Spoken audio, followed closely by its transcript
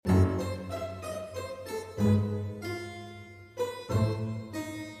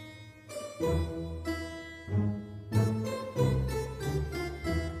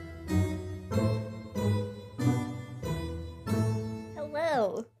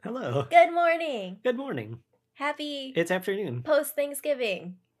Hello. Hello. Good morning. Good morning. Happy It's afternoon.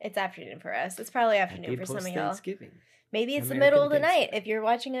 post-Thanksgiving. It's afternoon for us. It's probably afternoon Happy for some of y'all. post-Thanksgiving. Maybe it's the American middle of the night Thanksgiving. if you're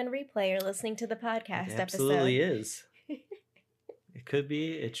watching on replay or listening to the podcast It absolutely episode. is. It could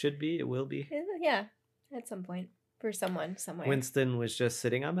be, it should be, it will be. Yeah, at some point. For someone, somewhere. Winston was just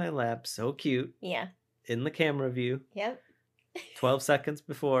sitting on my lap, so cute, Yeah. in the camera view. Yep. 12 seconds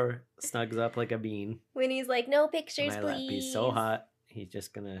before, snugs up like a bean. When he's like, no pictures, My please. lap. He's so hot, he's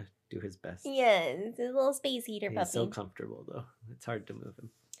just gonna do his best. Yeah, it's a little space heater puppy. He's so comfortable, though. It's hard to move him.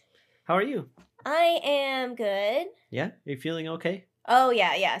 How are you? I am good. Yeah? Are you feeling okay? Oh,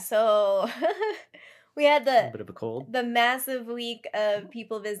 yeah. So, we had A little bit of a cold? the massive week of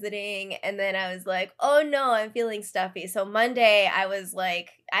people visiting, and then I was like, oh no, I'm feeling stuffy. So Monday I was like,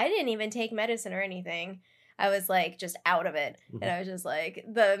 I didn't even take medicine or anything. I was like just out of it. Mhm. And I was just like,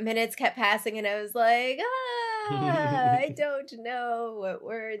 the minutes kept passing and I was like, I don't know what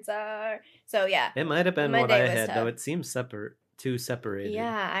words are. So yeah. It might have been what Monday I was had, tough. though. It seems too separated.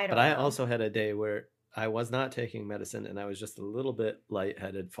 Yeah, I don't But know. I also had a day where I was not taking medicine and I was just a little bit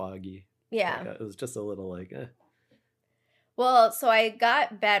lightheaded, foggy. Yeah. Like, it was just a little like, Well, so I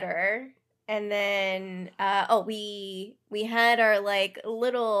got better, and then we had our like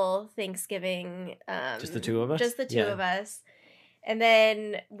little Thanksgiving. Just the two of us? Just the two Yeah. of us, and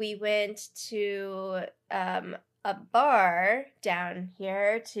then we went to a bar down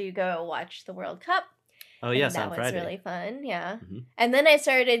here to go watch the World Cup. Oh, yes, that on was Friday. really fun. Yeah. Mhm. And then I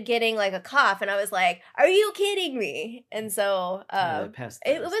started getting like a cough, and I was like, "Are you kidding me?" And so Yeah, that passed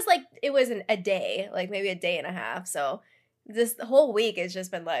it fast. was like it was a day, like maybe a day and a half. So this whole week has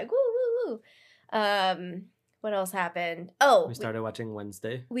just been like woo woo woo. What else happened? Oh, We started watching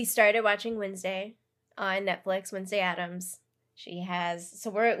Wednesday. we started watching Wednesday on Netflix. Wednesday Addams.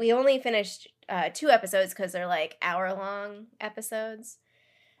 We only finished 2 episodes because they're like hour-long episodes.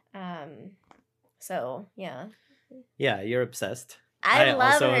 So yeah. Yeah, you're obsessed. I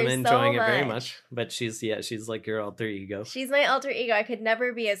love also her am enjoying so it very much. much. But she's like your alter ego. She's my alter ego. I could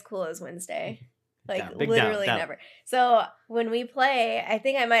never be as cool as Wednesday. Like, Big literally doubt. never. So, when we play, I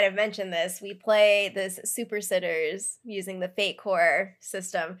think I might have mentioned this, we play this Super Sitters using the Fate Core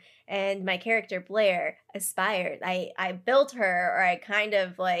system, and my character, Blair, aspired. I built her, or I kind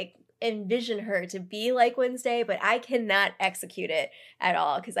of, like, envision her to be like Wednesday, but I cannot execute it at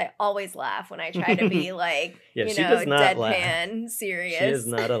all, because I always laugh when I try to be, like, Yeah, she does not deadpan, laugh. serious. She is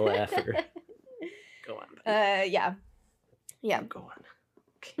not a laugher. Go on. Buddy. Yeah. Go on.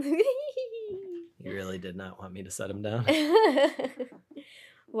 You really did not want me to set him down.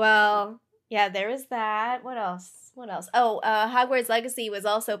 Well, yeah, there was that. What else? Oh, Hogwarts Legacy was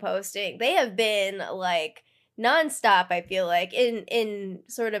also posting. They have been like nonstop, I feel like, in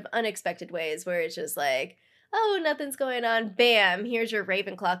sort of unexpected ways where it's just like, oh, nothing's going on. Bam, here's your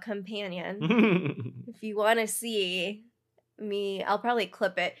Ravenclaw companion. If you want to see me, I'll probably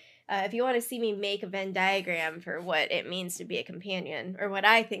clip it. If you want to see me make a Venn diagram for what it means to be a companion, or what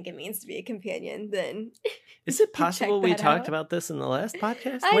I think it means to be a companion, then Is it possible we that talked out. about this in the last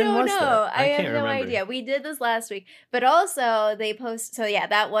podcast? I When don't was know. that? I have can't no remember. idea. We did this last week, but also they post. So yeah,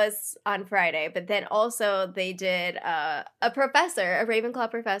 that was on Friday. But then also they did a Ravenclaw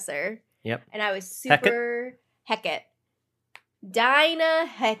professor. Yep. And I was super Hecate. Dinah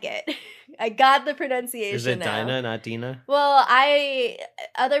Hecate. I got the pronunciation. Is it now. Dinah, not Dina? Well,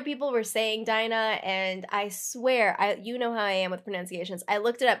 other people were saying Dinah, and I swear, you know how I am with pronunciations. I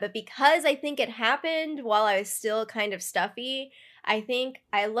looked it up, but because I think it happened while I was still kind of stuffy, I think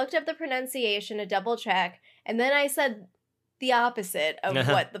I looked up the pronunciation to double check, and then I said the opposite of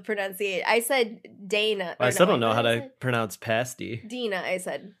what the pronunciation. I said Dana. Well, I still don't know how to pronounce pasty. Dina, I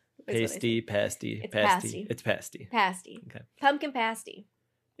said. Pasty, pasty, It's pasty. It's pasty. Pasty. Okay. Pumpkin pasty.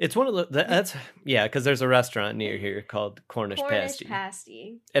 It's one of the that's yeah, because there's a restaurant near here called Cornish pasty.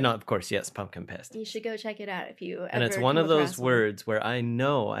 Pasty. And of course, yes, pumpkin pasty. You should go check it out if you. And it's one of those words where I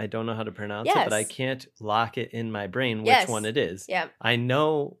don't know how to pronounce it, but I can't lock it in my brain which one it is. Yeah. I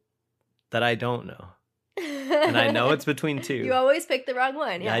know that I don't know, and I know it's between two. You always pick the wrong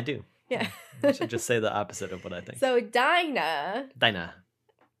one. Yeah, I do. Yeah. I should just say the opposite of what I think. So Dinah.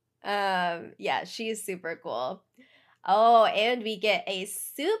 Yeah, she's super cool. Oh, and we get a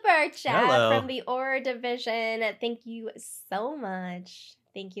super chat from the Aura Division. Thank you so much.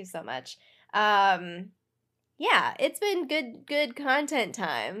 Yeah, it's been good content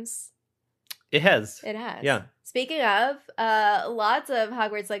times. It has. It has. Yeah. Speaking of, lots of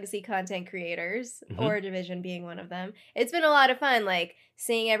Hogwarts Legacy content creators, or Division being one of them. It's been a lot of fun, like,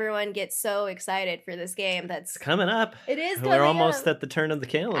 seeing everyone get so excited for this game that's... It's coming up. It is coming up. We're almost at the turn of the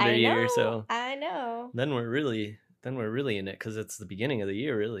calendar year, so... I know. Then we're really in it, because it's the beginning of the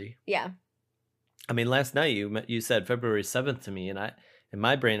year, really. Yeah. I mean, last night you said February 7th to me, and in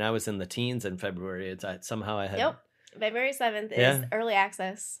my brain, I was in the teens in February. Somehow I had... Nope. February 7th is early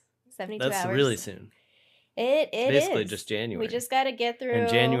access. 72 hours. That's really soon. It's basically just January. We just got to get through. And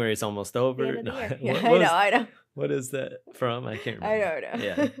January's almost over. The end of the year. I know. What is that from? I can't remember. I don't know.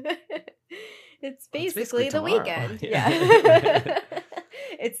 Yeah. It's basically the tomorrow. Weekend. Yeah.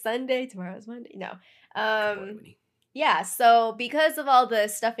 It's Sunday. Tomorrow's Monday. No. Yeah. So because of all the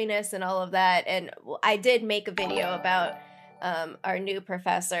stuffiness and all of that, and I did make a video about our new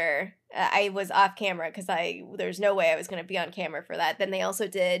professor. I was off camera because there's no way I was going to be on camera for that. Then they also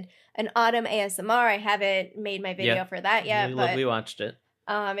did an autumn ASMR. I haven't made my video for that yet, but we watched it.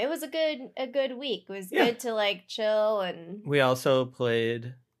 It was a good week. It was good to like chill, and we also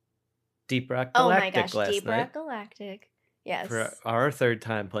played Deep Rock Galactic last night. Deep Rock Galactic. Yes. For our third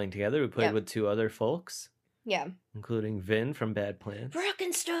time playing together, we played with 2 other folks. Yeah. Including Vin from Bad Plants. Rock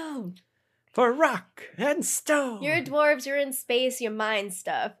and Stone. For rock and stone. You're dwarves, you're in space, you mine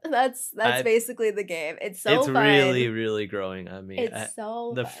stuff. That's basically the game. It's so fun. It's really, really growing on me. It's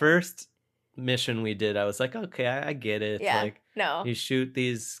so The fun. first mission we did, I was like, okay, I get it. Yeah, like, no. You shoot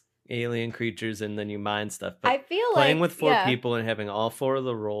these alien creatures and then you mine stuff. But I feel playing with 4 people and having all 4 of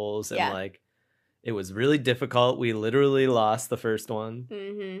the roles and like, it was really difficult. We literally lost the first one.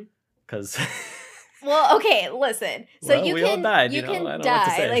 Mm-hmm. Because... Well, okay, listen. So you can died, you can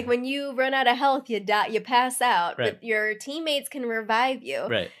die. Like when you run out of health, you die, you pass out. Right. But your teammates can revive you.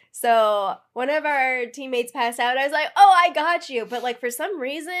 Right. So one of our teammates passed out. I was like, "Oh, I got you." But like for some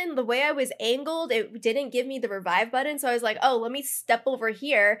reason, the way I was angled, it didn't give me the revive button. So I was like, "Oh, let me step over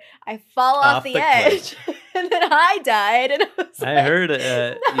here." I fall off the edge, and then I died. And I heard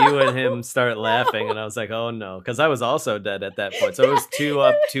you and him start laughing, and I was like, "Oh no," because I was also dead at that point. So it was 2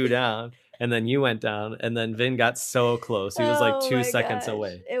 up, 2 down. And then you went down, and then Vin got so close. He was like 2 seconds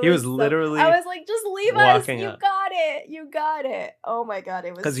away. He was literally I was like, just leave us. You got it. You got it. Oh my God.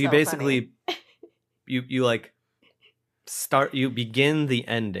 It was because you basically, you like you begin the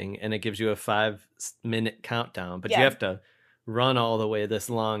ending, and it gives you a 5-minute countdown, but you have to run all the way this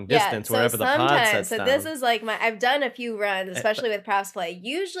long distance wherever the pod sets down. So this is like I've done a few runs, especially with Props Play.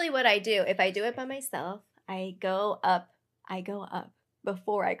 Usually what I do, if I do it by myself, I go up.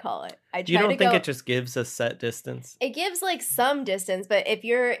 Before I call it. You don't think it just gives a set distance? It gives like some distance, but if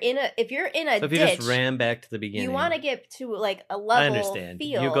you're in a ditch, if you just ran back to the beginning, you want to get to like a level. I understand.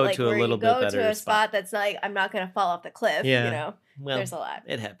 Feel, you go like, to a little bit better to a spot that's like I'm not going to fall off the cliff. Yeah. You know, well, there's a lot.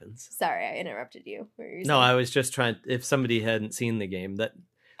 It happens. Sorry, I interrupted you. What were you saying? No, I was just trying. If somebody hadn't seen the game,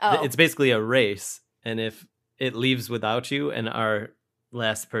 it's basically a race, and if it leaves without you, and our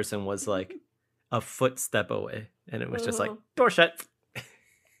last person was like a footstep away, and it was just like door shut.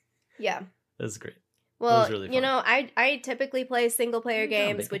 Yeah. That's great. Well, really fun. You know, I typically play single player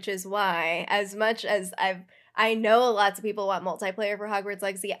games, which is why, as much as I know lots of people want multiplayer for Hogwarts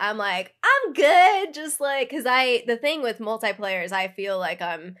Legacy, I'm like, I'm good. Just like, because the thing with multiplayer is I feel like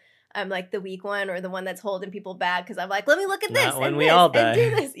I'm like the weak one or the one that's holding people back because I'm like, let me look at this Not when and we this all and die. do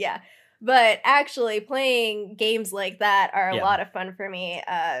this. Yeah. But actually playing games like that are a lot of fun for me.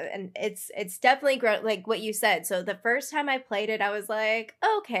 And it's definitely like what you said. So the first time I played it, I was like,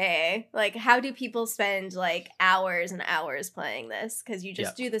 okay, like how do people spend like hours and hours playing this? Because you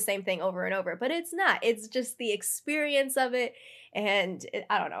just do the same thing over and over. But it's not. It's just the experience of it. And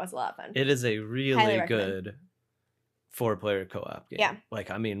I don't know. It's a lot of fun. It is a really good 4-player co-op game. Yeah. Like,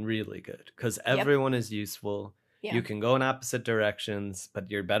 I mean, really good. Because everyone is useful. Yeah. You can go in opposite directions, but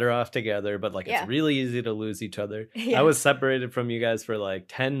you're better off together. But like, it's really easy to lose each other. Yeah. I was separated from you guys for like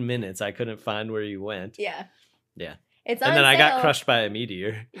 10 minutes. I couldn't find where you went. Yeah. Yeah. It's on and then sale. I got crushed by a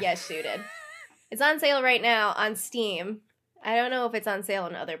meteor. Yes, you did. It's on sale right now on Steam. I don't know if it's on sale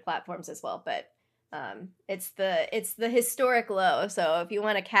on other platforms as well, but it's the historic low. So if you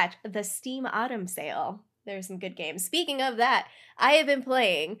want to catch the Steam Autumn sale, there's some good games. Speaking of that, I have been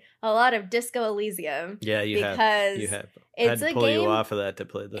playing a lot of Disco Elysium. Yeah, you have. It's I had to pull you off of that to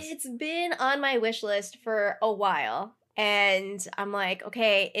play this. It's been on my wish list for a while. And I'm like,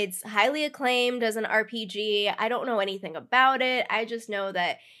 okay, it's highly acclaimed as an RPG. I don't know anything about it. I just know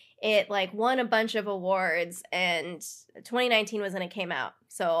that it like won a bunch of awards, and 2019 was when it came out.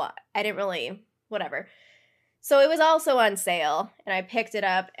 So I didn't really, whatever. So it was also on sale, and I picked it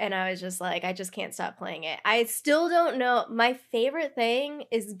up, and I was just like, I just can't stop playing it. I still don't know. My favorite thing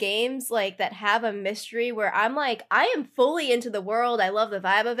is games like that have a mystery where I'm like, I am fully into the world. I love the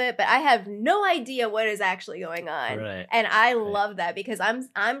vibe of it, but I have no idea what is actually going on. Right. And I love that because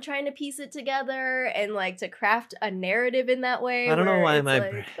I'm trying to piece it together and like to craft a narrative in that way. I don't know why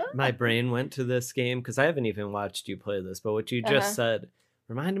my my brain went to this game because I haven't even watched you play this, but what you just said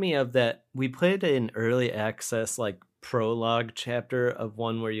reminded me of that. We played an early access like prologue chapter of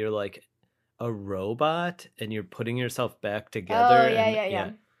one where you're like a robot and you're putting yourself back together. Oh, yeah.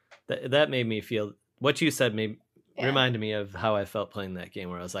 That made me feel what you said reminded me of how I felt playing that game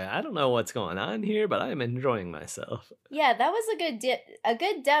where I was like, I don't know what's going on here, but I'm enjoying myself. Yeah, that was a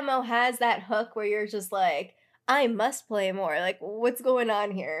good demo has that hook where you're just like, I must play more. Like, what's going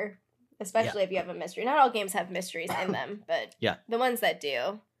on here? Especially if you have a mystery. Not all games have mysteries in them, but the ones that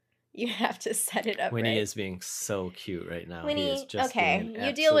do, you have to set it up. Winnie right. is being so cute right now. Winnie, he is just okay,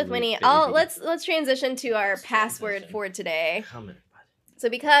 you deal with Winnie. Let's transition to our password for today. So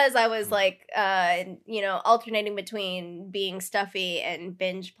because I was like, alternating between being stuffy and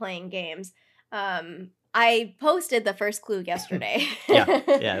binge playing games, I posted the first clue yesterday.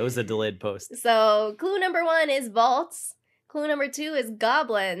 yeah, it was a delayed post. So clue number 1 is vaults. Clue number 2 is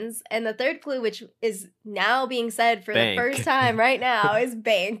goblins. And the third clue, which is now being said for the first time right now, is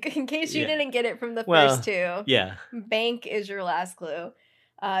bank. In case you didn't get it from the first two. Yeah. Bank is your last clue.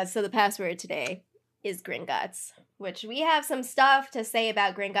 So the password today is Gringotts, which we have some stuff to say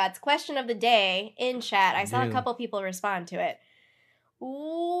about Gringotts. Question of the day in chat. I saw a couple people respond to it.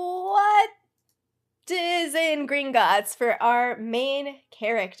 What is in Gringotts for our main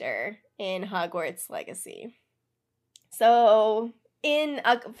character in Hogwarts Legacy? So,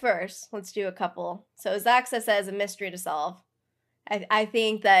 first, let's do a couple. So, Zaxa says a mystery to solve. I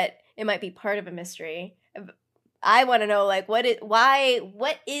think that it might be part of a mystery. I want to know, like, what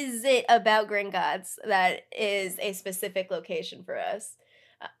is it about Gringotts that is a specific location for us?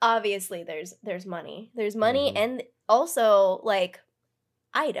 Obviously, there's money. There's money and also, like,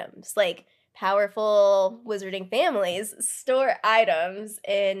 items. Like, powerful wizarding families store items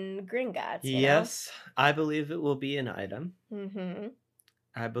in Gringotts. Yes, I believe it will be an item. Mm-hmm.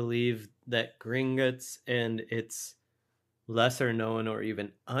 I believe that Gringotts and its lesser known or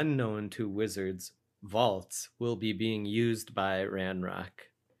even unknown to wizards vaults will be being used by Ranrock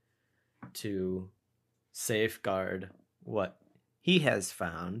to safeguard what he has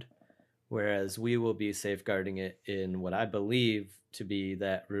found, whereas we will be safeguarding it in what I believe to be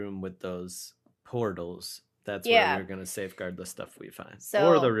that room with those portals. That's where we're going to safeguard the stuff we find.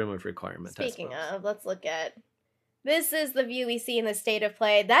 Or the room of requirement. Speaking of, let's look at... This is the view we see in the state of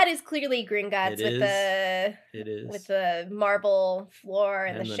play. That is clearly Gringotts with the marble floor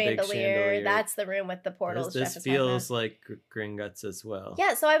and the chandelier. That's the room with the portals. This feels like Gringotts as well.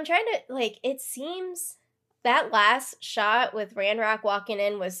 Yeah, so I'm trying to, like, it seems... That last shot with Ranrock walking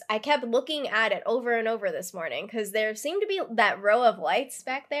in I kept looking at it over and over this morning because there seemed to be that row of lights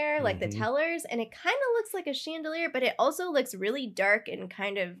back there, like the tellers, and it kind of looks like a chandelier, but it also looks really dark and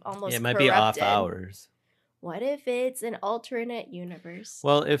kind of almost it might corrupted. be off hours. What if it's an alternate universe?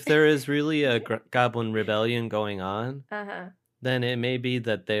 Well, if there is really a goblin rebellion going on, then it may be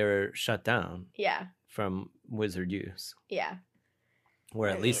that they're shut down from wizard use. Yeah. Or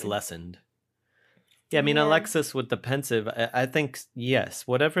at least lessened. Yeah, I mean, Alexis with the pensive, I think, yes,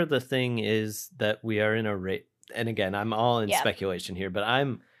 whatever the thing is that we are in a race, and again, I'm all in speculation here, but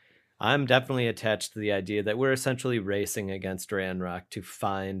I'm definitely attached to the idea that we're essentially racing against Ranrock to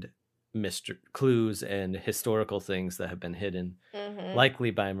find clues and historical things that have been hidden,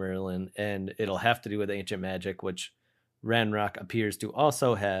 likely by Merlin, and it'll have to do with ancient magic, which Ranrock appears to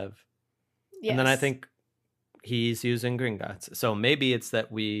also have. Yes. And then I think he's using Gringotts. So maybe it's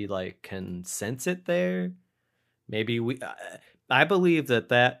that we like can sense it there. Maybe I believe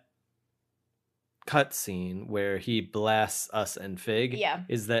that cutscene where he blasts us and Fig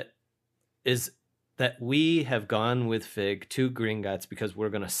is that we have gone with Fig to Gringotts because we're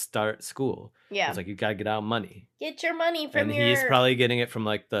going to start school. Yeah. It's like, you got to get out money. Get your money from he's probably getting it from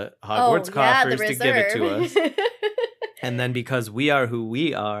like the Hogwarts coffers to give it to us. And then because we are who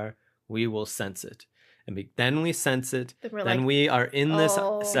we are, we will sense it. And then we sense it. Then we are in this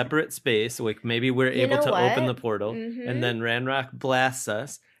separate space. Like maybe we're able to open the portal. And then Ranrock blasts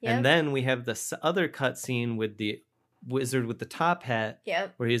us. Yep. And then we have this other cutscene with the wizard with the top hat.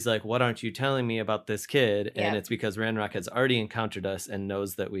 Yep. Where he's like, what aren't you telling me about this kid? And it's because Ranrock has already encountered us and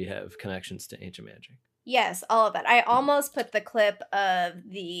knows that we have connections to ancient magic. Yes, all of that. I almost put the clip of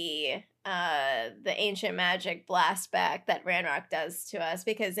the ancient magic blast back that Ranrock does to us,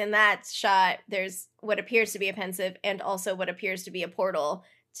 because in that shot there's what appears to be a pensive and also what appears to be a portal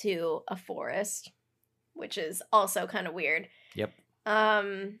to a forest, which is also kind of weird. Yep.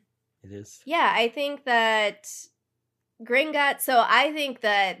 Um It is. Yeah, I think that Gringotts, so I think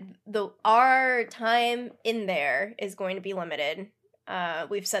that our time in there is going to be limited.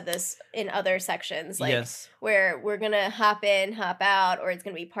 We've said this in other sections, like Yes. where we're gonna hop in, hop out, or it's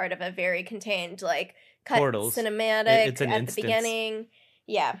gonna be part of a very contained, like, cut Portals. cinematic It's an at instance. the beginning.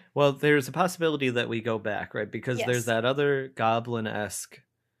 Yeah. Well, there's a possibility that we go back, right? Because Yes. there's that other goblin-esque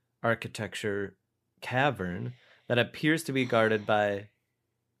architecture cavern that appears to be guarded by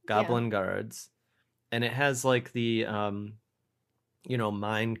goblin guards, and it has like the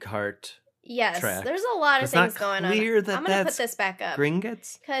mine cart. Yes, track. there's a lot of It's things not going on. clear that I'm gonna put that's this back up.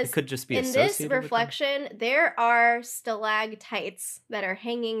 Gringotts? Because It could just be in this associated with them. reflection, there are stalactites that are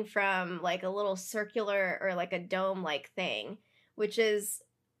hanging from like a little circular or like a dome-like thing, which is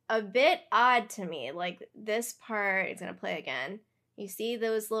a bit odd to me. Like this part, it's gonna play again. You see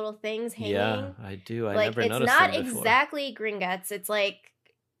those little things hanging? Yeah, I do. I like never it's noticed not them before. exactly Gringotts. It's like,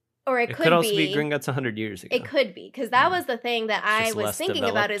 or it could also be be Gringotts 100 years ago. It could be, because that was the thing that I just was less thinking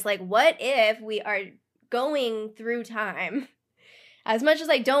about, developed. is like, what if we are going through time? As much as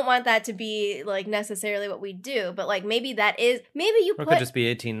I don't want that to be like necessarily what we do, but like maybe that is, maybe you Or it put, could just be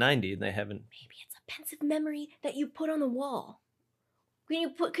 1890 and they haven't. maybe it's a pensive memory that you put on the wall.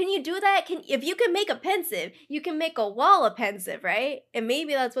 Can you do that? If you can make a pensive, you can make a wall a pensive, right? And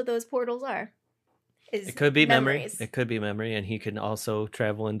maybe that's what those portals are. It could be memories. memory. It could be memory, and he can also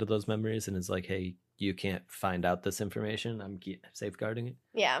travel into those memories and is like, hey, you can't find out this information. I'm safeguarding it.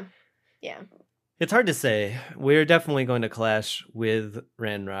 Yeah. Yeah. It's hard to say. We're definitely going to clash with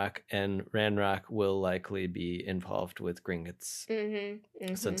Ranrock, and Ranrock will likely be involved with Gringotts,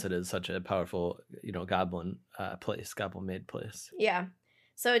 since it is such a powerful, goblin place, goblin-made place. Yeah.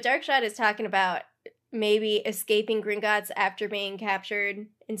 So Darkshot is talking about maybe escaping Gringotts after being captured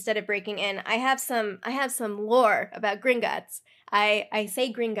instead of breaking in. I have some lore about Gringotts. I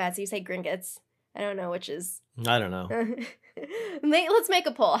say Gringotts, you say Gringotts. I don't know which is. I don't know. Let's make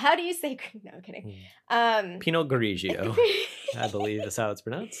a poll. How do you say? No, I'm kidding. Pinot Grigio, I believe is how it's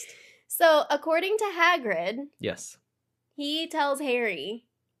pronounced. So according to Hagrid, yes, he tells Harry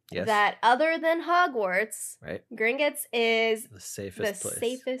yes. that other than Hogwarts, right, Gringotts is the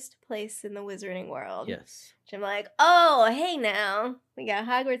safest place in the wizarding world. Yes. Which I'm like, oh, hey now. We got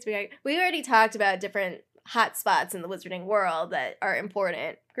Hogwarts. We already talked about different hot spots in the wizarding world that are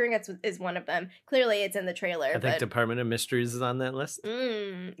important. Gringotts is one of them. Clearly it's in the trailer. I think Department of Mysteries is on that list.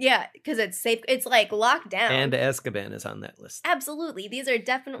 Yeah, because it's safe. It's like locked down. And Azkaban is on that list. Absolutely. These are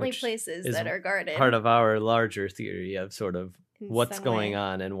definitely places that are guarded. Part of our larger theory of sort of what's going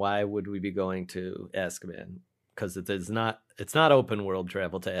on and why would we be going to Azkaban? Because it's not open world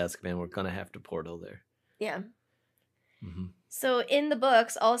travel to Azkaban. We're going to have to portal there. Yeah. Mm-hmm. So in the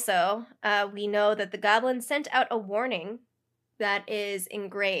books also, we know that the goblin sent out a warning that is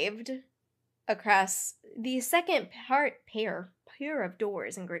engraved across the second pair of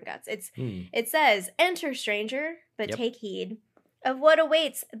doors in Gringotts. It says, "Enter, stranger, but take heed of what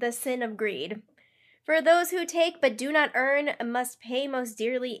awaits the sin of greed. For those who take but do not earn must pay most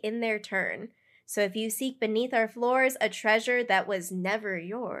dearly in their turn. So if you seek beneath our floors a treasure that was never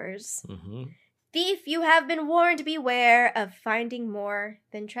yours, thief, you have been warned, beware of finding more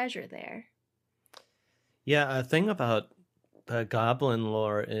than treasure there." Yeah, a thing about the goblin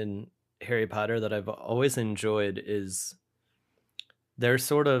lore in Harry Potter that I've always enjoyed is their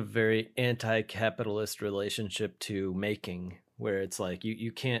sort of very anti-capitalist relationship to making, where it's like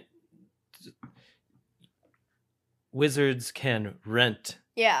you can't. Wizards can rent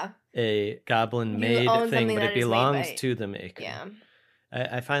a goblin-made thing, but it belongs to the maker. Yeah.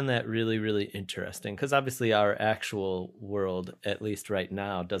 I find that really, really interesting because obviously our actual world, at least right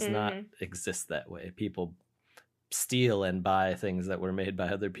now, does not exist that way. People steal and buy things that were made by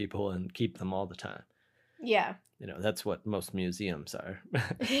other people and keep them all the time. Yeah. That's what most museums are.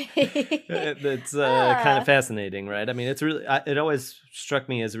 It's kind of fascinating, right? I mean, it's really, it always struck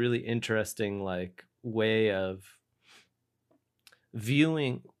me as a really interesting, like, way of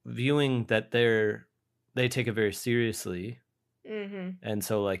viewing that they take it very seriously. And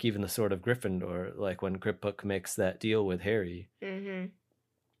so, like, even the Sword of Gryffindor, like when Gripbook makes that deal with Harry,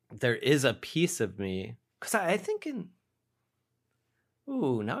 there is a piece of me, because I think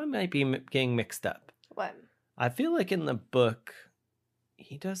now I might be getting mixed up. What? I feel like in the book,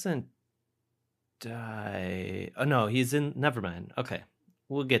 he doesn't die. Oh, no, never mind. Okay.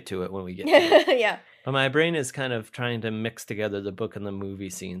 we'll get to it when we get to it. Yeah. But my brain is kind of trying to mix together the book and the movie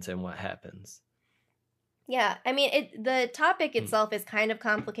scenes and what happens. Yeah, I mean, the topic itself is kind of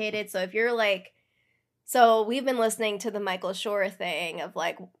complicated. So if you're like, so we've been listening to the Michael Shore thing of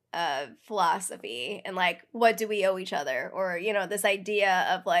like philosophy and like, what do we owe each other? Or, you know, this idea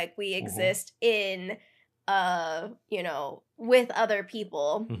of like we exist in, you know, with other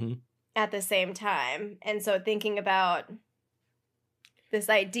people at the same time. And so thinking about this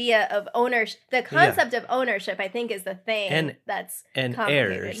idea of ownership, the concept of ownership, I think is the thing that's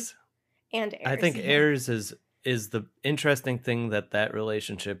complicated. Heirs. And heirs. I think heirs is the interesting thing that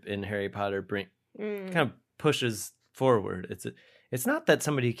relationship in Harry Potter kind of pushes forward. It's not that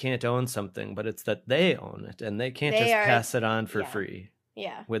somebody can't own something, but it's that they own it and they can't pass it on for free.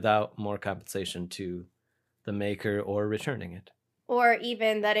 Yeah. Without more compensation to the maker or returning it. Or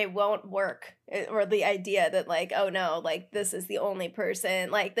even that it won't work. Or the idea that like, oh no, like this is the only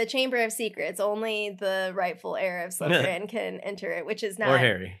person, like the Chamber of Secrets, only the rightful heir of Slytherin can enter it, which is not or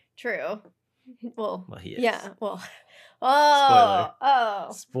Harry. True. Well, he is. Yeah, well.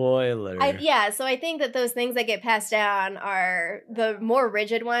 Spoiler. So I think that those things that get passed down are, the more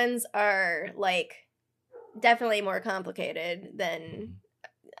rigid ones are like definitely more complicated than,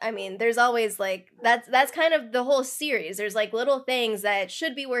 I mean, there's always like, that's kind of the whole series. There's like little things that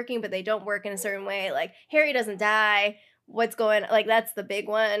should be working, but they don't work in a certain way. Like Harry doesn't die. What's going, like that's the big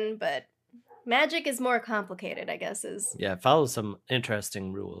one, but magic is more complicated, I guess is. Yeah, it follows some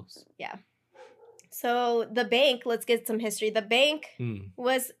interesting rules. Yeah. So the bank, let's get some history. The bank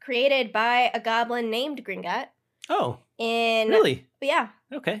was created by a goblin named Gringotts. Oh. Really? Yeah.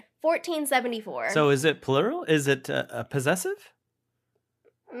 Okay. 1474. So is it plural? Is it a possessive?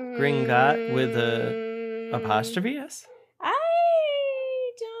 Gringotts with a apostrophe S?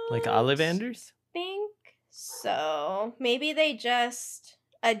 I don't like Ollivanders? Think so. Maybe they just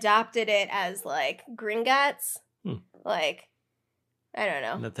adopted it as like Gringotts. Like, I don't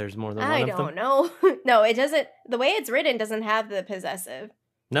know. That there's more than one of them? I don't know. No, it doesn't. The way it's written doesn't have the possessive.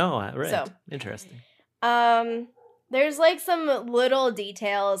 No, right. So, interesting. There's like some little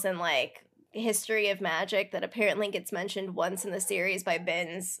details and like history of magic that apparently gets mentioned once in the series by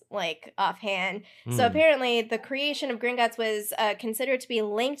Binns, like offhand. So apparently the creation of Gringotts was considered to be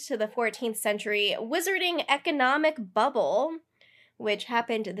linked to the 14th century wizarding economic bubble, which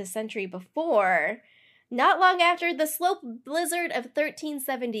happened the century before, not long after the Slope Blizzard of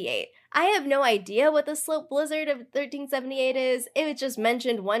 1378. I have no idea what the Slope Blizzard of 1378 is. It was just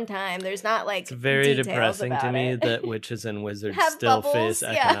mentioned one time. There's not like it's very details depressing about to me it. that witches and wizards Have still bubbles? face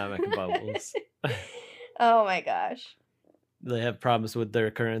economic bubbles. Oh my gosh. They have problems with their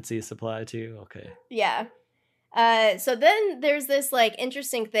currency supply too. Okay. Yeah. So then there's this like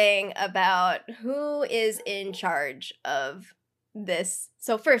interesting thing about who is in charge of this.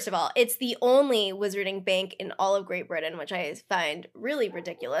 So first of all, it's the only wizarding bank in all of Great Britain, which I find really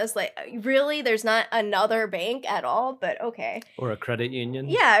ridiculous. Like, really, there's not another bank at all, but okay. Or a credit union.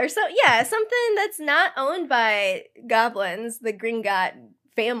 Yeah, something that's not owned by goblins, the Gringotts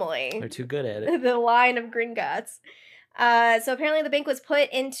family. They're too good at it. The line of Gringotts. So apparently the bank was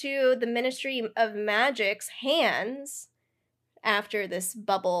put into the Ministry of Magic's hands after this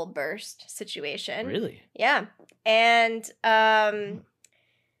bubble burst situation. Really? Yeah. And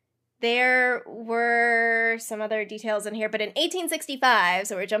there were some other details in here, but in 1865,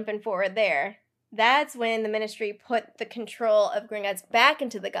 so we're jumping forward there, that's when the ministry put the control of Gringotts back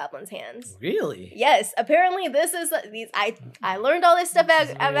into the goblins' hands. Really? Yes. Apparently this is, I learned all this stuff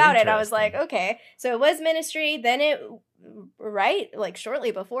about it. I was like, okay. So it was ministry, then it, like shortly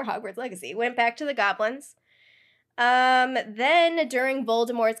before Hogwarts Legacy, went back to the goblins. Then during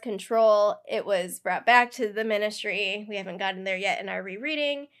Voldemort's control, it was brought back to the ministry. We haven't gotten there yet in our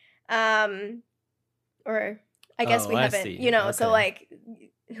rereading. Or I guess we haven't, okay. So like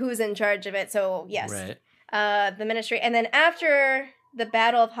who's in charge of it. So yes, right. The ministry. And then after the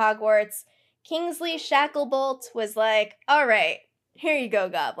Battle of Hogwarts, Kingsley Shacklebolt was like, all right, here you go,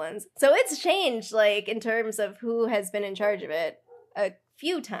 goblins. So it's changed like in terms of who has been in charge of it a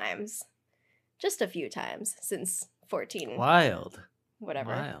few times. Just a few times since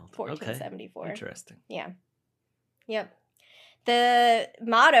 1474. Okay. Interesting. Yeah. Yep. The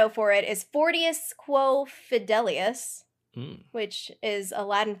motto for it is Fortius Quo Fidelius, which is a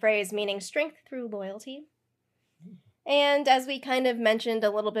Latin phrase meaning strength through loyalty. And as we kind of mentioned a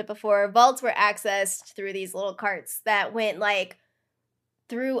little bit before, vaults were accessed through these little carts that went like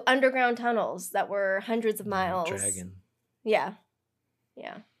through underground tunnels that were hundreds of miles. Dragon. Yeah.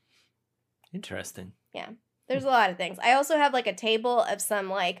 Yeah. Interesting. Yeah. There's a lot of things. I also have like a table of some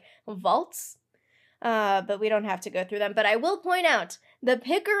like vaults, but we don't have to go through them. But I will point out The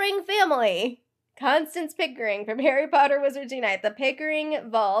Pickering family, Constance Pickering from Harry Potter Wizards Unite, the Pickering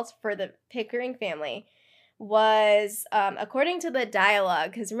vault for the Pickering family was, according to the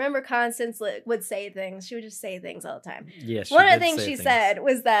dialogue, because remember Constance would say things, she would just say things all the time. Yes, One of the things she said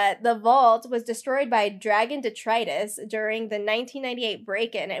was that the vault was destroyed by dragon detritus during the 1998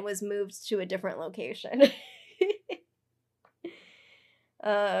 break-in and was moved to a different location.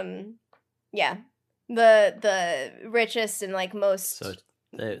 Yeah. The richest and like most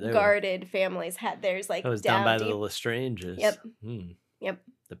they guarded families had theirs like that was down by the Lestranges. Yep. Hmm. Yep.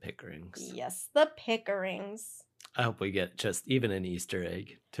 The Pickerings. Yes, the Pickerings. I hope we get just even an Easter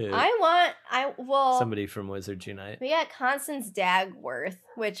egg to somebody from Wizards Unite. We got Constance Dagworth,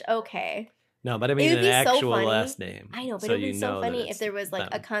 which okay. No, but I mean an actual last name. I know, but it would be so funny if there was like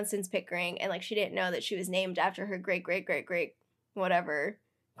a Constance Pickering and like she didn't know that she was named after her great whatever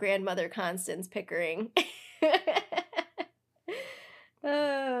grandmother Constance Pickering.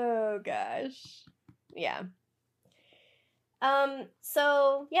 Oh gosh. Yeah.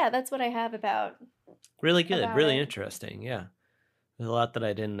 So yeah, that's what I have about. Really good, really interesting. Yeah. There's a lot that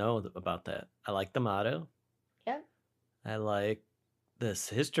I didn't know about that. I like the motto. Yeah. I like this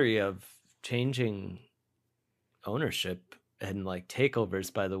history of changing ownership and like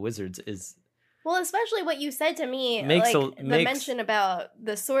takeovers by the Wizards is. Well, especially what you said to me, the mention about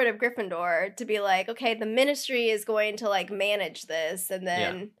the Sword of Gryffindor, to be like, okay, the Ministry is going to like manage this, and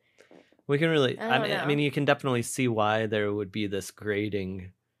then. Yeah. We can really, I mean, you can definitely see why there would be this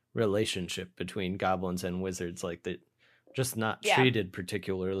grading relationship between goblins and wizards, like that, just not treated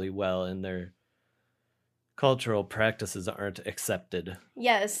particularly well, and their cultural practices aren't accepted.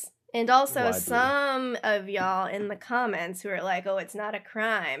 Yes, and also widely. Some of y'all in the comments who are like, "Oh, it's not a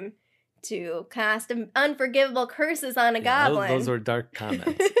crime to cast unforgivable curses on a goblin." Those were dark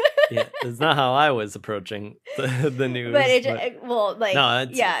comments. Yeah, it's not how I was approaching the news. But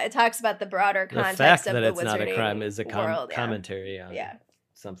it talks about the broader context the fact of that the it's not a crime is a world, commentary on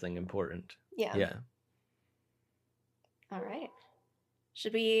something important. Yeah. All right.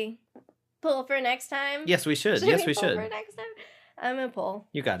 Should we pull for next time? Yes, we should. Should we pull for next time? I'm gonna pull.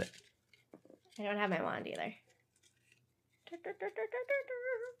 You got it. I don't have my wand either.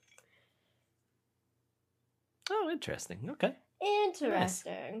 Oh, interesting. Okay.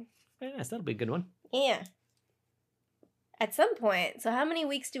 Interesting. Very nice. That'll be a good one. Yeah. At some point. So how many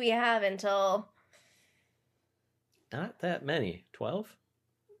weeks do we have until... Not that many. 12?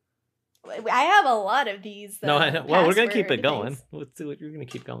 I have a lot of these. No, I know. Well, we're going to keep it going. We're going to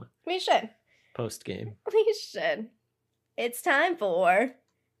keep going. We should. Post-game. We should. It's time for...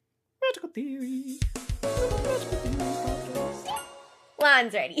 Magical Theory.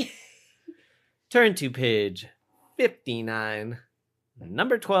 Juan's ready. Turn to page 59,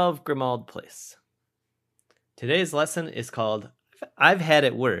 number 12, Grimmauld Place. Today's lesson is called I've Had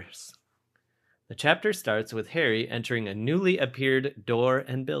It Worse. The chapter starts with Harry entering a newly appeared door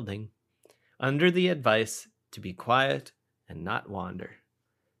and building, under the advice to be quiet and not wander.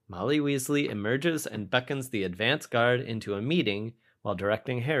 Molly Weasley emerges and beckons the advance guard into a meeting while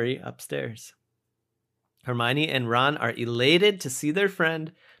directing Harry upstairs. Hermione and Ron are elated to see their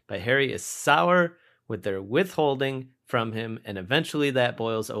friend, but Harry is sour with their withholding from him, and eventually that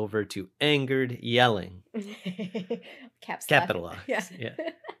boils over to angered yelling. Capitalized. Yeah.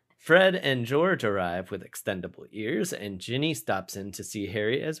 Fred and George arrive with extendable ears, and Ginny stops in to see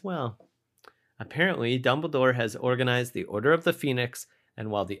Harry as well. Apparently, Dumbledore has organized the Order of the Phoenix,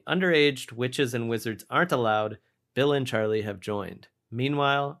 and while the underaged witches and wizards aren't allowed, Bill and Charlie have joined.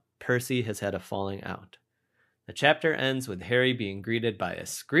 Meanwhile, Percy has had a falling out. The chapter ends with Harry being greeted by a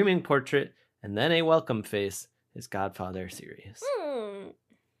screaming portrait and then a welcome face, his godfather Sirius.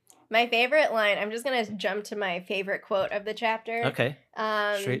 My favorite line, I'm just going to jump to my favorite quote of the chapter. Okay.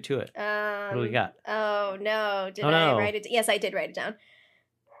 Straight to it. What do we got? Oh, no. Did I write it? Yes, I did write it down.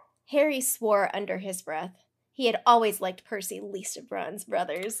 Harry swore under his breath. He had always liked Percy least of Ron's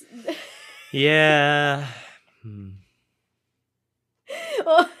brothers. Yeah.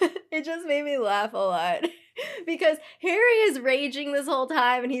 Well, it just made me laugh a lot. Because Harry is raging this whole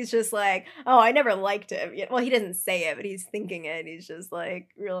time, and he's just like, oh, I never liked him. Well, he doesn't say it, but he's thinking it. He's just, like,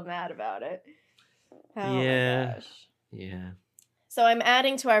 real mad about it. Oh, my gosh. Yeah. So I'm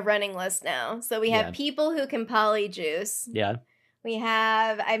adding to our running list now. So we have people who can polyjuice. Yeah. We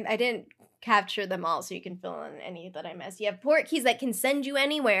have, I didn't capture them all, so you can fill in any that I missed. You have portkeys that can send you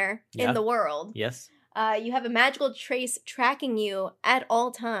anywhere in the world. Yes. You have a magical trace tracking you at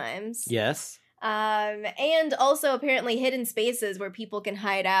all times. Yes. And also apparently hidden spaces where people can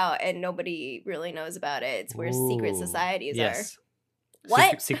hide out and nobody really knows about it. It's where secret societies are.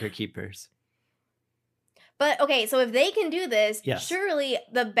 What? Secret keepers. But, okay, so if they can do this, Yes. surely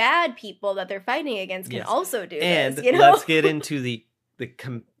the bad people that they're fighting against can Yes. also do And this, you know? let's get into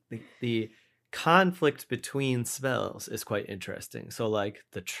the conflict between spells is quite interesting. So, like,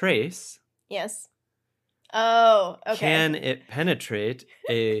 the trace... Yes. Oh, okay. Can it penetrate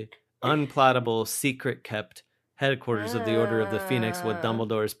a unplottable, secret-kept headquarters of the Order of the Phoenix with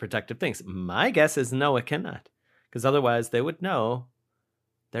Dumbledore's protective things? My guess is no, it cannot. Because otherwise they would know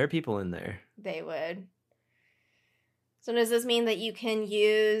there are people in there. They would. So does this mean that you can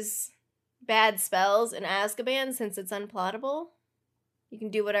use bad spells in Azkaban since it's unplottable? You can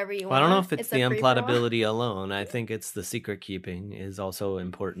do whatever you want. I don't know if it's the a free-for-all? unplottability alone. I think it's the secret keeping is also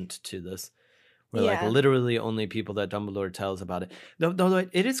important to this. Where, like, Yeah. literally only people that Dumbledore tells about it. Though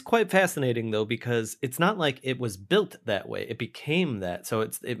it is quite fascinating, though, because it's not like it was built that way. It became that. So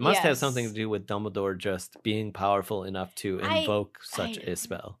it must have something to do with Dumbledore just being powerful enough to invoke such a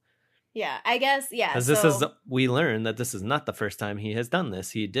spell. Yeah, I guess, yeah. Because we learn that this is not the first time he has done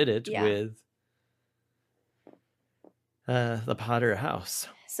this. He did it with the Potter house.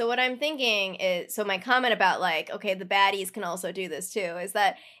 So what I'm thinking is, so my comment about, like, okay, the baddies can also do this too, is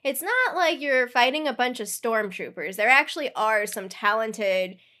that it's not like you're fighting a bunch of stormtroopers. There actually are some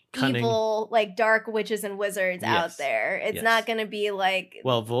talented, Cunning. evil, like, dark witches and wizards out there. It's not going to be like...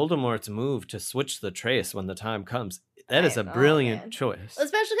 Well, Voldemort's move to switch the trace when the time comes, that is a brilliant choice.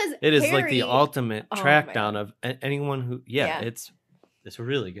 Especially because it is like the ultimate track down of anyone who... It's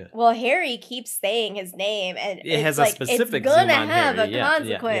really good. Well, Harry keeps saying his name, and it has like, a specific it's gonna zoom on have Harry. a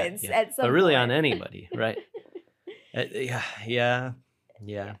consequence at some but really point. on anybody, right? Yeah.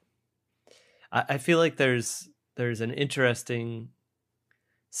 I feel like there's an interesting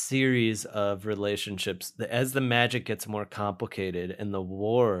series of relationships that as the magic gets more complicated and the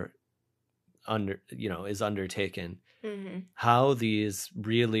war is undertaken. Mm-hmm. How these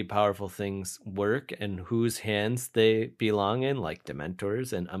really powerful things work and whose hands they belong in, like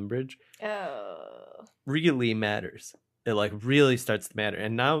Dementors and Umbridge, really matters. It like really starts to matter.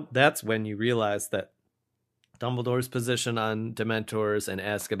 And now that's when you realize that Dumbledore's position on Dementors and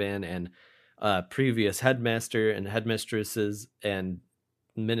Azkaban and previous headmaster and headmistresses and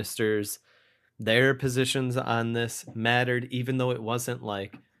ministers, their positions on this mattered, even though it wasn't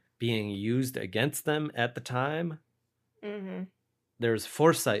like being used against them at the time. Mm-hmm. There's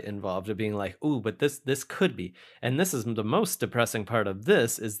foresight involved of being like, ooh, but this could be. And this is the most depressing part of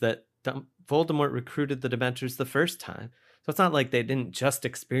this is that Voldemort recruited the Dementors the first time. So it's not like they didn't just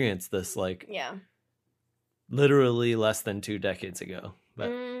experience this, like, literally less than 2 decades ago.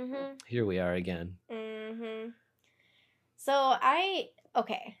 But here we are again. Mm-hmm. So I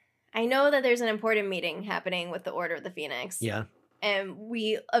know that there's an important meeting happening with the Order of the Phoenix. Yeah. And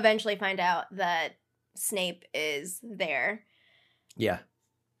we eventually find out that Snape is there. Yeah.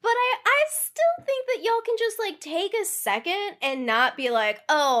 But I still think that y'all can just, like, take a second and not be like,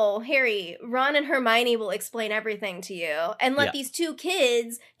 oh, Harry, Ron and Hermione will explain everything to you. And let these 2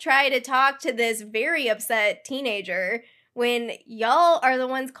 kids try to talk to this very upset teenager when y'all are the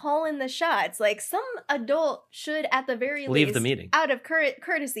ones calling the shots. Like, some adult should, at the very least, leave the meeting. Out of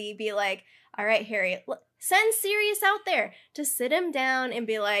courtesy, be like, all right, Harry, send Sirius out there to sit him down and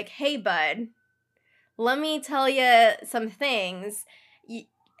be like, hey, bud, let me tell you some things.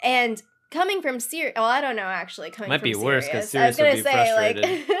 And coming from Sirius, well, I don't know, actually. Might be worse because Sirius would be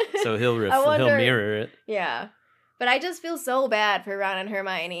frustrated. Like, so he'll mirror it. Yeah. But I just feel so bad for Ron and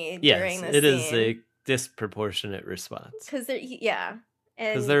Hermione during this scene. It is a disproportionate response. Because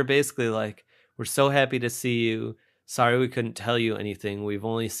they're basically like, we're so happy to see you. Sorry we couldn't tell you anything. We've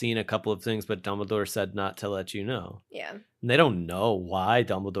only seen a couple of things, but Dumbledore said not to let you know. Yeah. And they don't know why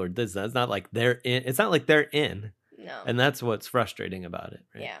Dumbledore did that. It's not like they're in. It's not like they're in. No. And that's what's frustrating about it,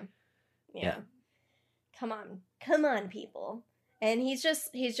 right? Yeah. Come on, people. And he's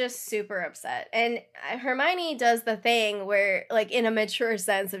just super upset. And Hermione does the thing where, like, in a mature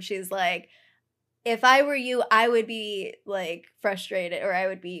sense, if she's like, if I were you, I would be, like, frustrated, or I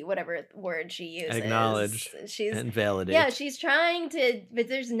would be, whatever word she uses. Acknowledge and validate. Yeah, she's trying to, but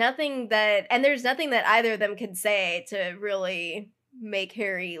there's nothing that either of them could say to really make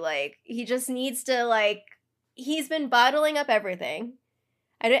Harry, like, he just needs to, like, he's been bottling up everything.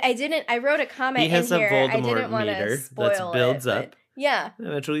 I wrote a comment in here. He has a Voldemort meter that builds up. Yeah.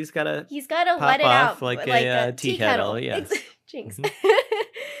 Eventually he's got to let it out like a tea kettle. Yes. Jinx.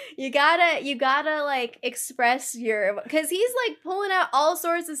 You gotta like express because he's like pulling out all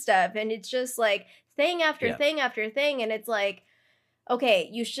sorts of stuff, and it's just like thing after thing after thing, and it's like, okay,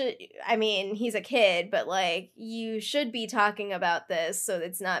 he's a kid, but like you should be talking about this so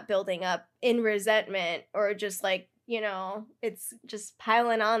it's not building up in resentment or just like, it's just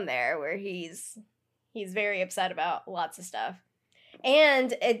piling on there where he's He's very upset about lots of stuff.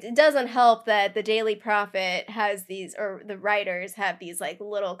 And it doesn't help that the Daily Prophet has these, or the writers have these, like,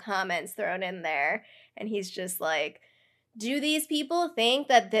 little comments thrown in there. And he's just like, do these people think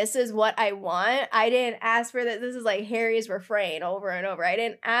that this is what I want? I didn't ask for this. This is like Harry's refrain over and over. I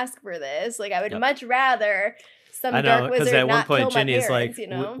didn't ask for this. Like, I would much rather some dark wizard because at one not point kill my Ginny is parents, like, you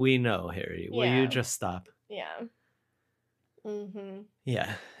know? we know, Harry. Will you just stop? Yeah. Mm-hmm.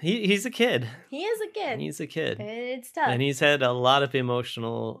 Yeah. He's a kid. He is a kid. He's a kid. And it's tough. And he's had a lot of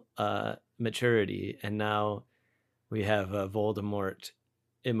emotional maturity. And now we have a Voldemort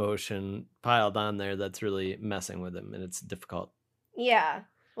emotion piled on there that's really messing with him. And it's difficult. Yeah.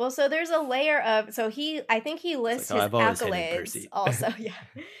 Well, so there's a layer of, so I think he lists his accolades also. Yeah.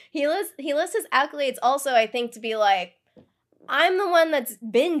 He lists his accolades also, I think, to be like, I'm the one that's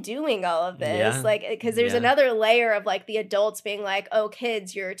been doing all of this. Yeah. Like, because there's another layer of, like, the adults being like, oh,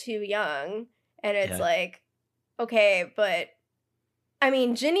 kids, you're too young. And it's like, okay, but I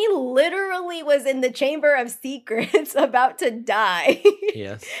mean, Ginny literally was in the Chamber of Secrets about to die.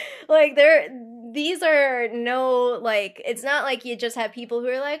 Yes. Like, these are no, like, it's not like you just have people who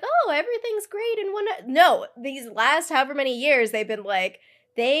are like, oh, everything's great and whatnot. No, these last however many years, they've been like,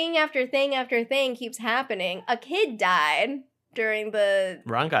 thing after thing after thing keeps happening. A kid died during the...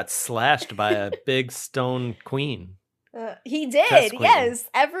 Ron got slashed by a big stone queen. He did, yes.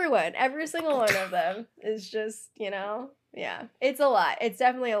 Everyone, every single one of them is just, you know, yeah. It's a lot. It's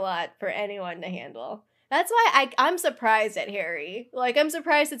definitely a lot for anyone to handle. That's why I'm surprised at Harry. Like, I'm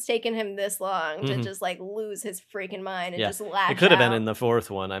surprised it's taken him this long to just, like, lose his freaking mind and just lash out. It could have been in the fourth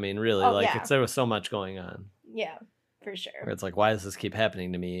one. I mean, really, there was so much going on. Yeah, for sure. Where it's like, why does this keep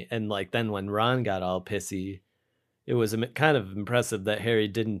happening to me? And, like, then when Ron got all pissy, it was kind of impressive that Harry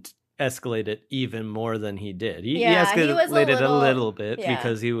didn't escalate it even more than he did. He escalated a little bit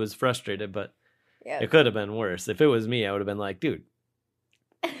because he was frustrated, but it could have been worse. If it was me, I would have been like, dude,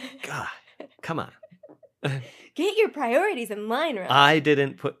 God, come on. Get your priorities in line, Ron. I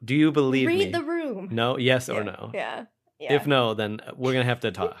didn't put... Do you believe me? Read the room. No, yes or no? Yeah. If no, then we're going to have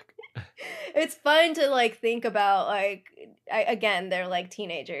to talk. It's fun to, like, think about, like, again, they're, like,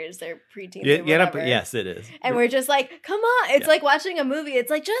 teenagers. They're preteens or whatever. Yes, it is. And we're just like, come on. It's like watching a movie. It's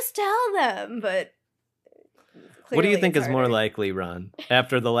like, just tell them. But what do you think is more likely, Ron,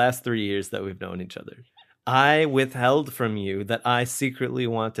 after the last 3 years that we've known each other? I withheld from you that I secretly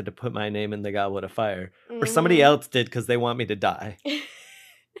wanted to put my name in the Goblet of Fire, or somebody else did because they want me to die.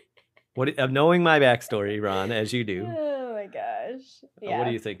 Knowing my backstory, Ron, as you do. Oh my gosh. Yeah. What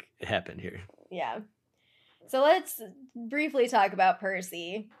do you think happened here? Yeah. So let's briefly talk about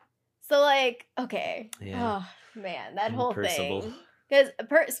Percy. So, like, okay. Yeah. Oh man, that whole thing.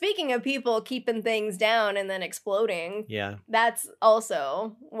 Because speaking of people keeping things down and then exploding, that's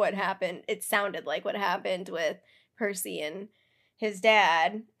also what happened. It sounded like what happened with Percy and his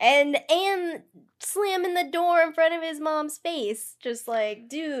dad, and slamming the door in front of his mom's face, just like,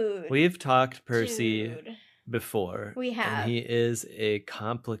 dude. We've talked Percy before. We have. And he is a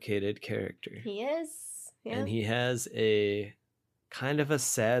complicated character. He is, yeah. And he has a kind of a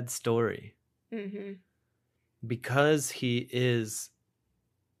sad story. Mm-hmm. Because he is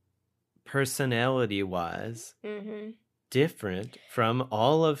personality-wise different from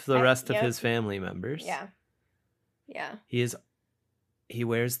all of the rest of his family members. Yeah. He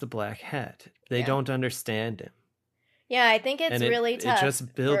wears the black hat. They don't understand him. Yeah, I think it's really tough. It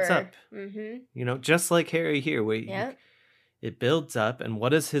just builds up. You know, just like Harry here, it builds up, and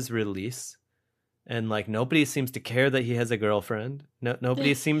what is his release? And, like, nobody seems to care that he has a girlfriend.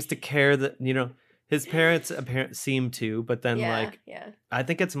 Nobody seems to care that, you know, his parents seem to, but then, I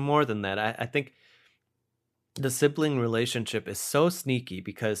think it's more than that. I think the sibling relationship is so sneaky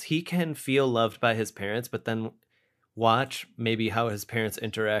because he can feel loved by his parents, but then watch maybe how his parents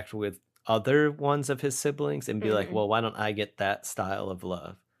interact with other ones of his siblings and be like, well, why don't I get that style of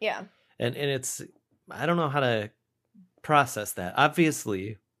love? Yeah. And it's, I don't know how to process that.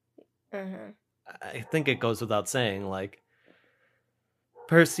 Obviously, I think it goes without saying, like,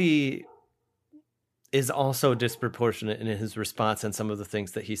 Percy is also disproportionate in his response and some of the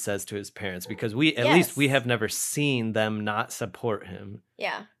things that he says to his parents, because at least we have never seen them not support him.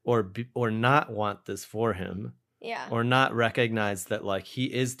 Yeah. Or not want this for him. Yeah. Or not recognize that, like, he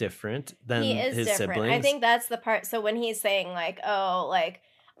is different than his siblings. I think that's the part. So when he's saying, like, oh, like,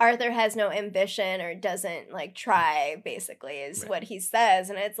 Arthur has no ambition or doesn't, like, try, basically, is what he says.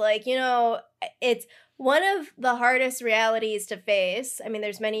 And it's like, you know, it's one of the hardest realities to face. I mean,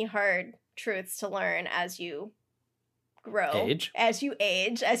 there's many hard truths to learn as you grow, as you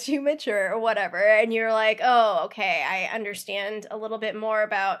age, as you mature, or whatever. And you're like, oh, okay, I understand a little bit more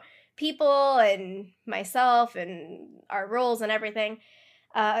about people and myself and our roles and everything,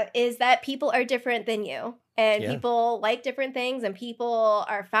 is that people are different than you. And people like different things, and people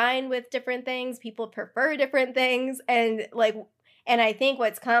are fine with different things. People prefer different things. And I think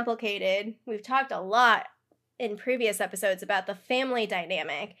what's complicated, we've talked a lot in previous episodes about the family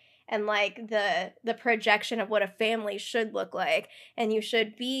dynamic and like the projection of what a family should look like. And you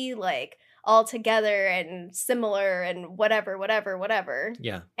should be like all together and similar and whatever.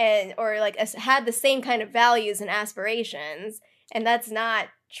 Yeah. And or like had the same kind of values and aspirations. And that's not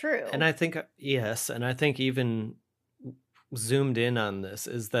true. And I think, yes, and I think even zoomed in on this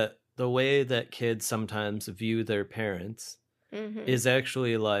is that the way that kids sometimes view their parents is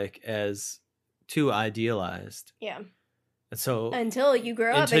actually like as too idealized. Yeah. So until you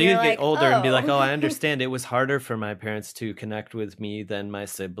grow up until and you you're get like, older and be like, oh, I understand it was harder for my parents to connect with me than my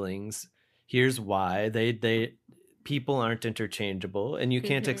siblings. Here's why. They people aren't interchangeable, and you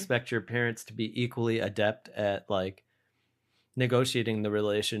can't expect your parents to be equally adept at like negotiating the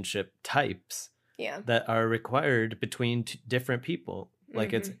relationship types that are required between different people.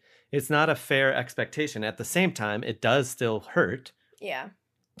 Like it's not a fair expectation. At the same time, it does still hurt. Yeah.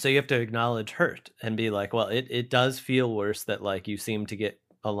 So you have to acknowledge hurt and be like, well, it does feel worse that like you seem to get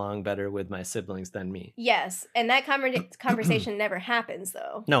along better with my siblings than me. Yes. And that conversation never happens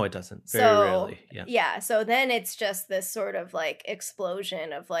though. No, it doesn't. Very rarely. Yeah. Yeah. So then it's just this sort of like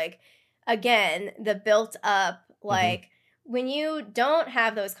explosion of like, again, the built up, like when you don't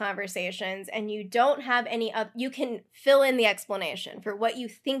have those conversations and you don't have any you can fill in the explanation for what you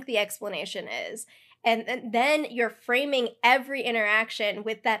think the explanation is. And then you're framing every interaction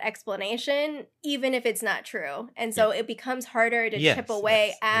with that explanation, even if it's not true. And so it becomes harder to chip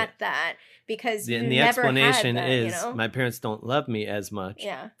away at that because you and the never explanation had that, is, you know? my parents don't love me as much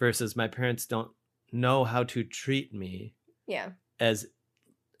versus my parents don't know how to treat me as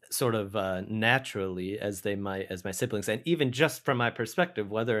sort of naturally as they might as my siblings. And even just from my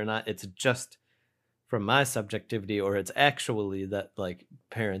perspective, whether or not it's just from my subjectivity or it's actually that like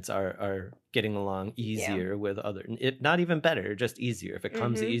parents are getting along easier with other, it not even better, just easier if it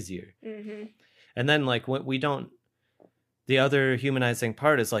comes easier. And then like what we don't, the other humanizing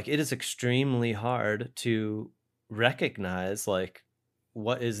part is like it is extremely hard to recognize like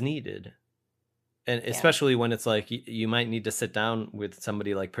what is needed. And especially when it's like you might need to sit down with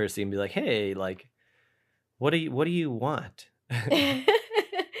somebody like Percy and be like, hey, like what do you want?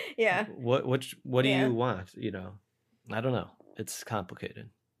 Yeah. What do you want? You know, I don't know. It's complicated.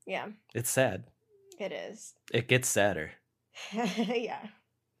 Yeah. It's sad. It is. It gets sadder. Yeah.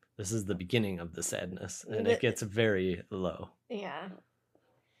 This is the beginning of the sadness, and it gets very low. Yeah.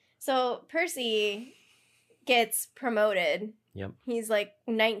 So Percy gets promoted. Yep. He's like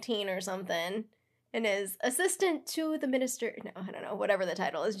 19 or something and is assistant to the minister. No, I don't know. Whatever the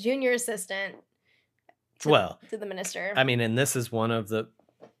title is. Junior assistant to the minister. I mean, and this is one of the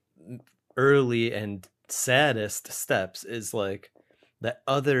early and saddest steps is like that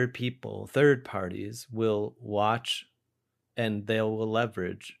other people, third parties, will watch and they will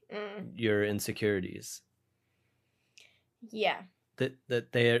leverage your insecurities. Yeah.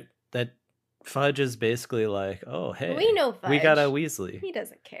 That Fudge is basically like, oh hey, we know Fudge. We got a Weasley. He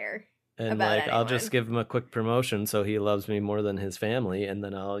doesn't care. And about like anyone. I'll just give him a quick promotion so he loves me more than his family, and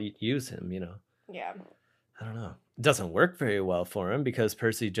then I'll use him, you know. Yeah. I don't know. It doesn't work very well for him because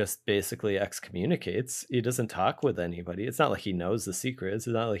Percy just basically excommunicates. He doesn't talk with anybody. It's not like he knows the secrets.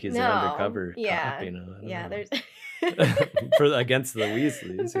 It's not like he's an undercover cop, you know. I don't know. There's against the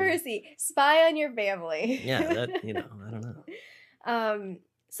Weasleys. Percy, spy on your family. Yeah, that, you know, I don't know.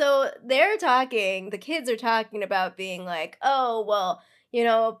 So the kids are talking about being like, oh, well, you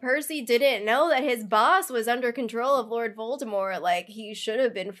know, Percy didn't know that his boss was under control of Lord Voldemort. Like, he should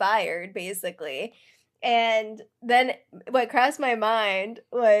have been fired, basically. And then what crossed my mind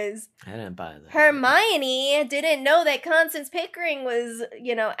was I didn't buy that. Hermione didn't know that Constance Pickering was,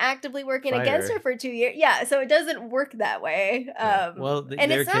 you know, actively working against her for 2 years. Yeah, so it doesn't work that way. Well,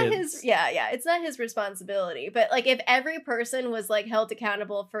 and it's not kids. it's not his responsibility. But like if every person was like held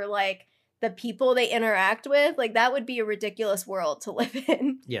accountable for like the people they interact with, like that would be a ridiculous world to live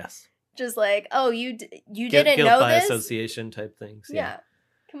in. Yes. Just like, oh, you didn't guilt know by this? association type things. Yeah.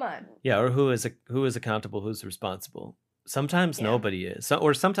 Come on. Yeah, or who is accountable, who's responsible. Sometimes nobody is.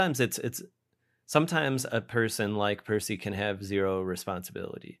 Or sometimes it's sometimes a person like Percy can have zero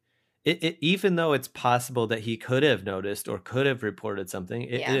responsibility. It even though it's possible that he could have noticed or could have reported something,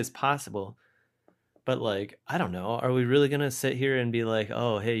 it is possible. But like, I don't know, are we really gonna sit here and be like,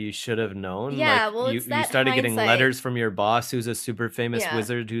 oh hey, you should have known? Yeah, like, well, you it's that started getting hindsight. letters from your boss who's a super famous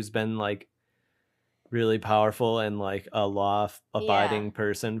wizard who's been like really powerful and like a law-abiding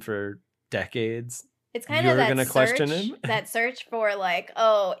person for decades, it's kind you're of that gonna question search, him? that search for like,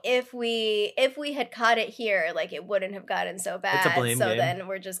 oh, if we had caught it here, like it wouldn't have gotten so bad. It's a blame so game. then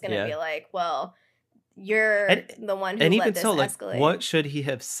we're just gonna Yeah. be like, well, you're the one who And let even this so, like, escalate. what should he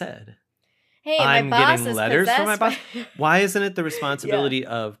have said? Hey, I'm my boss getting is letters from my possessed boss. Why isn't it the responsibility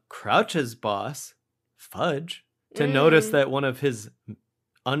of Crouch's boss, Fudge, to notice that one of his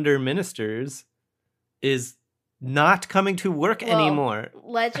under ministers is not coming to work anymore?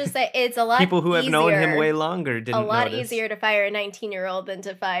 Let's just say it's a lot people who have known him easier- way longer didn't a lot notice. easier to fire a 19-year-old than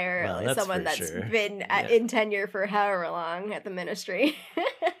to fire Well, that's someone for that's sure. been Yeah. in tenure for however long at the ministry.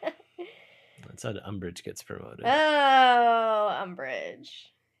 That's how Umbridge gets promoted. Oh, Umbridge.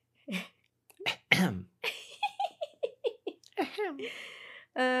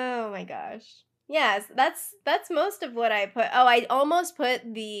 Oh my gosh. Yes, that's most of what I put. Oh, I almost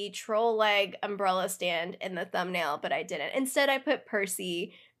put the troll leg umbrella stand in the thumbnail, but I didn't. Instead, I put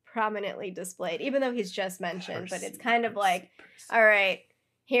Percy prominently displayed, even though he's just mentioned. But it's kind of like, all right,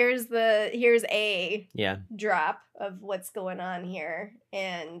 here's a drop of what's going on here,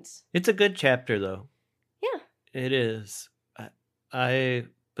 and it's a good chapter, though. Yeah, it is. I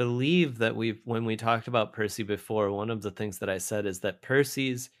believe that when we talked about Percy before, one of the things that I said is that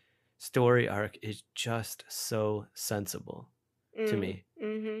Percy's story arc is just so sensible to me.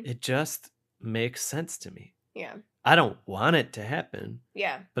 Mm-hmm. It just makes sense to me. Yeah. I don't want it to happen.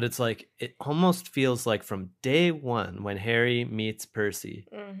 Yeah. But it's like, it almost feels like from day one when Harry meets Percy,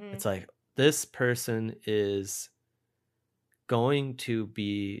 it's like this person is going to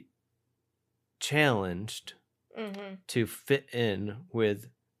be challenged to fit in with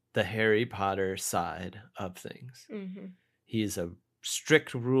the Harry Potter side of things. He's a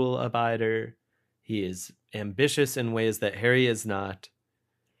strict rule abider. He is ambitious in ways that Harry is not.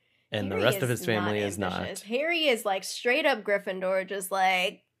 And Harry the rest of his family is ambitious. not. Harry is like straight up Gryffindor, just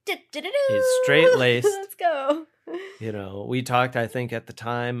like he's straight laced. Let's go. You know, we talked, I think, at the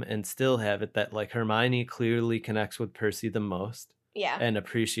time and still have it that like Hermione clearly connects with Percy the most. Yeah. And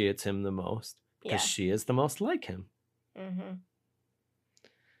appreciates him the most because she is the most like him.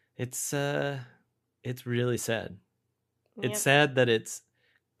 It's really sad. It's sad that it's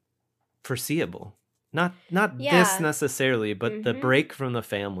foreseeable. Not this necessarily, but the break from the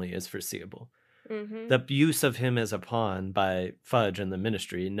family is foreseeable. The use of him as a pawn by Fudge and the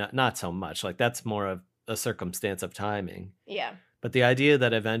Ministry, not so much. Like that's more of a circumstance of timing. Yeah. But the idea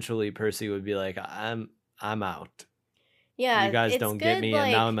that eventually Percy would be like, I'm out. Yeah. You guys don't get me, like,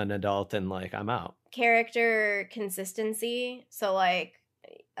 and now I'm an adult and like I'm out. Character consistency. So like,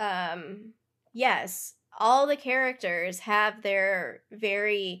 yes, all the characters have their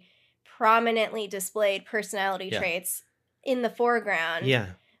very prominently displayed personality traits in the foreground. Yeah.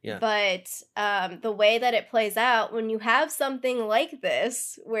 But the way that it plays out when you have something like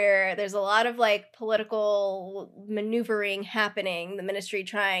this, where there's a lot of like political maneuvering happening, the Ministry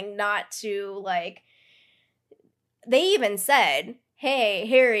trying not to like, they even said, hey,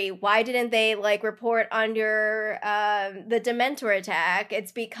 Harry, why didn't they like report on your the Dementor attack?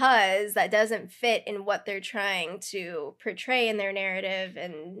 It's because that doesn't fit in what they're trying to portray in their narrative.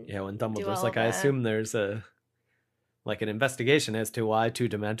 And when Dumbledore's like, I assume there's an investigation as to why 2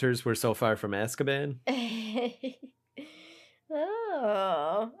 Dementors were so far from Azkaban.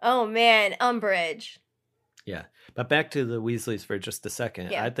 oh man, Umbridge. Yeah, but back to the Weasleys for just a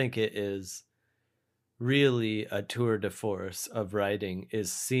second. I think it is really a tour de force of writing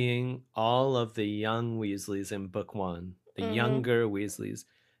is seeing all of the young Weasleys in book 1, the younger Weasleys,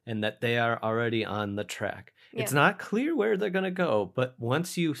 and that they are already on the track. It's not clear where they're going to go, but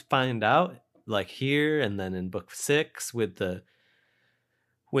once you find out, like here and then in book 6 with the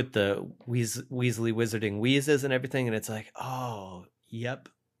Weasley wizarding wheezes and everything, and it's like, oh, yep,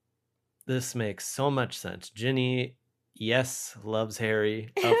 this makes so much sense. Ginny, yes, loves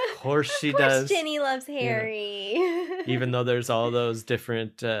Harry. Of course she does. Ginny loves Harry. Even though there's all those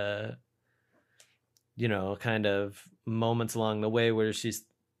different, kind of moments along the way where she's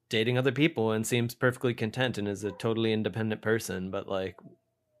dating other people and seems perfectly content and is a totally independent person. But like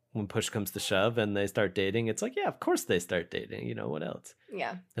when push comes to shove and they start dating, it's like, yeah, of course they start dating. You know, what else?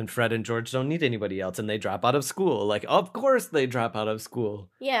 Yeah. And Fred and George don't need anybody else and they drop out of school. Like, of course they drop out of school.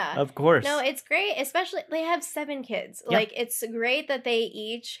 Yeah. Of course. No, it's great. Especially, they have 7 kids. Yeah. Like, it's great that they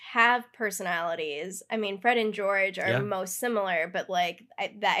each have personalities. I mean, Fred and George are most similar, but like,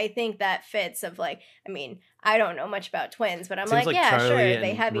 I think that fits of like, I mean, I don't know much about twins, but I'm Seems like, yeah, Charlie sure, and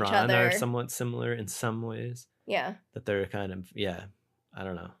they have each Ron other. are somewhat similar in some ways. Yeah. That they're kind of, I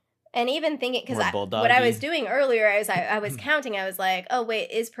don't know. And even thinking, because More what I was bulldoggy. doing earlier, I was counting. I was like, oh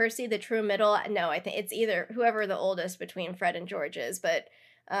wait, is Percy the true middle? No, I think it's either whoever the oldest between Fred and George is, but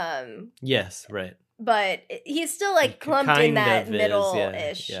Yes, right. but he's still like clumped in Kind that of is,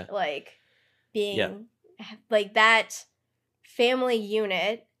 middle-ish, yeah. like being Yeah. like that family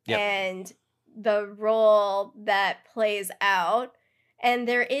unit Yep. and the role that plays out. And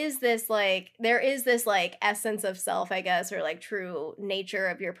there is this like essence of self, I guess, or like true nature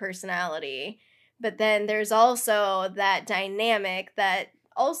of your personality. But then there's also that dynamic that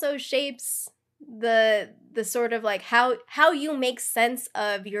also shapes the sort of like how you make sense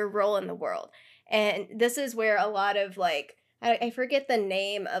of your role in the world. And this is where a lot of like I forget the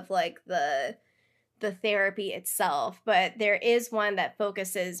name of like the therapy itself, but there is one that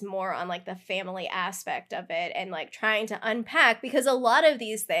focuses more on like the family aspect of it and like trying to unpack, because a lot of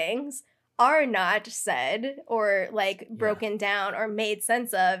these things are not said or like broken down or made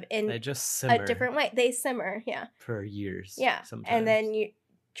sense of in They just simmer a different way. They simmer, yeah. for years. Yeah. Sometimes. And then you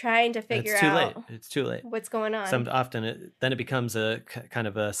trying to figure out It's too late. What's going on. Then it becomes a kind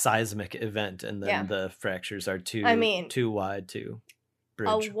of a seismic event, and then the fractures are too wide to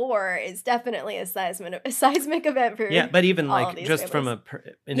bridge. A war is definitely a seismic event for but even like families. just from an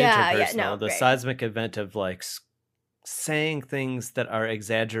interpersonal, the seismic event of like saying things that are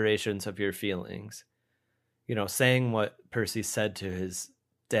exaggerations of your feelings. You know, saying what Percy said to his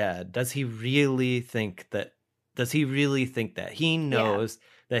dad. Does he really think that? He knows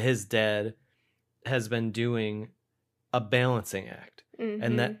that his dad has been doing a balancing act. Mm-hmm.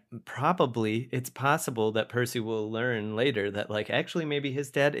 And that probably it's possible that Percy will learn later that like actually maybe his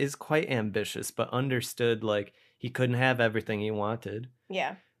dad is quite ambitious, but understood like he couldn't have everything he wanted.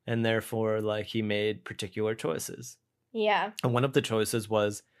 Yeah. And therefore like he made particular choices. Yeah. And one of the choices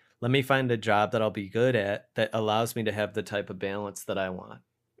was, let me find a job that I'll be good at that allows me to have the type of balance that I want.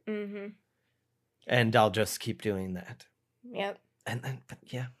 Mm-hmm. And I'll just keep doing that. Yep. And then,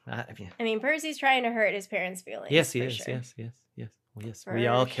 I mean, Percy's trying to hurt his parents' feelings. Yes, he is. Sure. Yes. We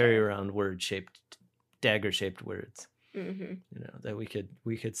all carry around dagger-shaped words. Mm-hmm. You know, that we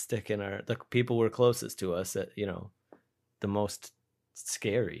could stick in the people who are closest to us. That the most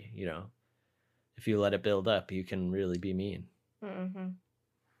scary. You know, if you let it build up, you can really be mean. Mm-hmm.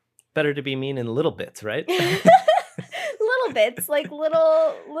 Better to be mean in little bits, right? Little bits, like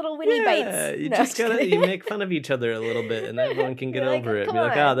little witty bites. You just gotta you make fun of each other a little bit, and everyone can get over it. Be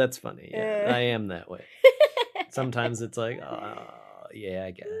like, oh, that's funny. Yeah, I am that way. Sometimes it's like, oh, yeah,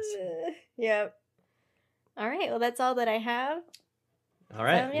 I guess. Yep. All right. Well, that's all that I have. All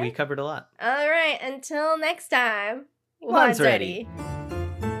right. We covered a lot. All right. Until next time. One's ready.